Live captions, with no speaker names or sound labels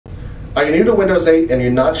Are you new to Windows 8 and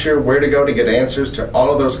you're not sure where to go to get answers to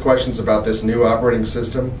all of those questions about this new operating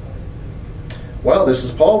system? Well, this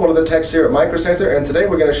is Paul, one of the techs here at Micro Center, and today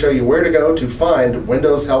we're going to show you where to go to find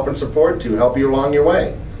Windows help and support to help you along your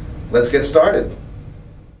way. Let's get started.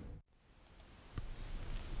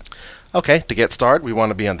 Okay, to get started, we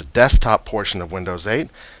want to be on the desktop portion of Windows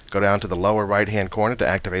 8. Go down to the lower right-hand corner to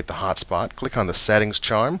activate the hotspot. Click on the Settings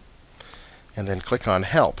charm, and then click on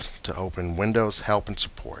Help to open Windows Help and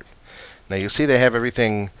Support. Now you see they have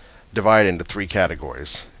everything divided into three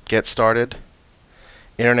categories: Get Started,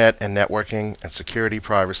 Internet and Networking, and Security,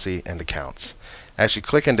 Privacy, and Accounts. As you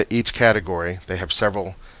click into each category, they have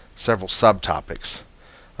several subtopics.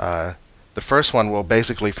 The first one will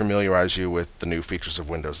basically familiarize you with the new features of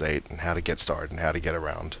Windows 8 and how to get started and how to get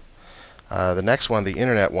around. The next one, the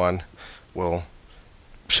Internet one, will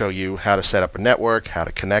show you how to set up a network, how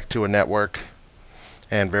to connect to a network,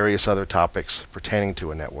 and various other topics pertaining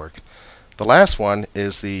to a network. The last one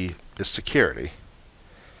is security.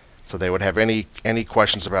 So they would have any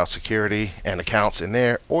questions about security and accounts in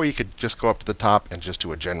there, or you could just go up to the top and just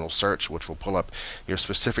do a general search, which will pull up your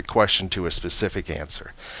specific question to a specific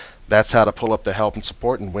answer. That's how to pull up the help and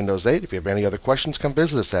support in Windows 8. If you have any other questions, come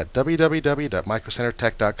visit us at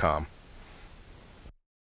www.microcentertech.com.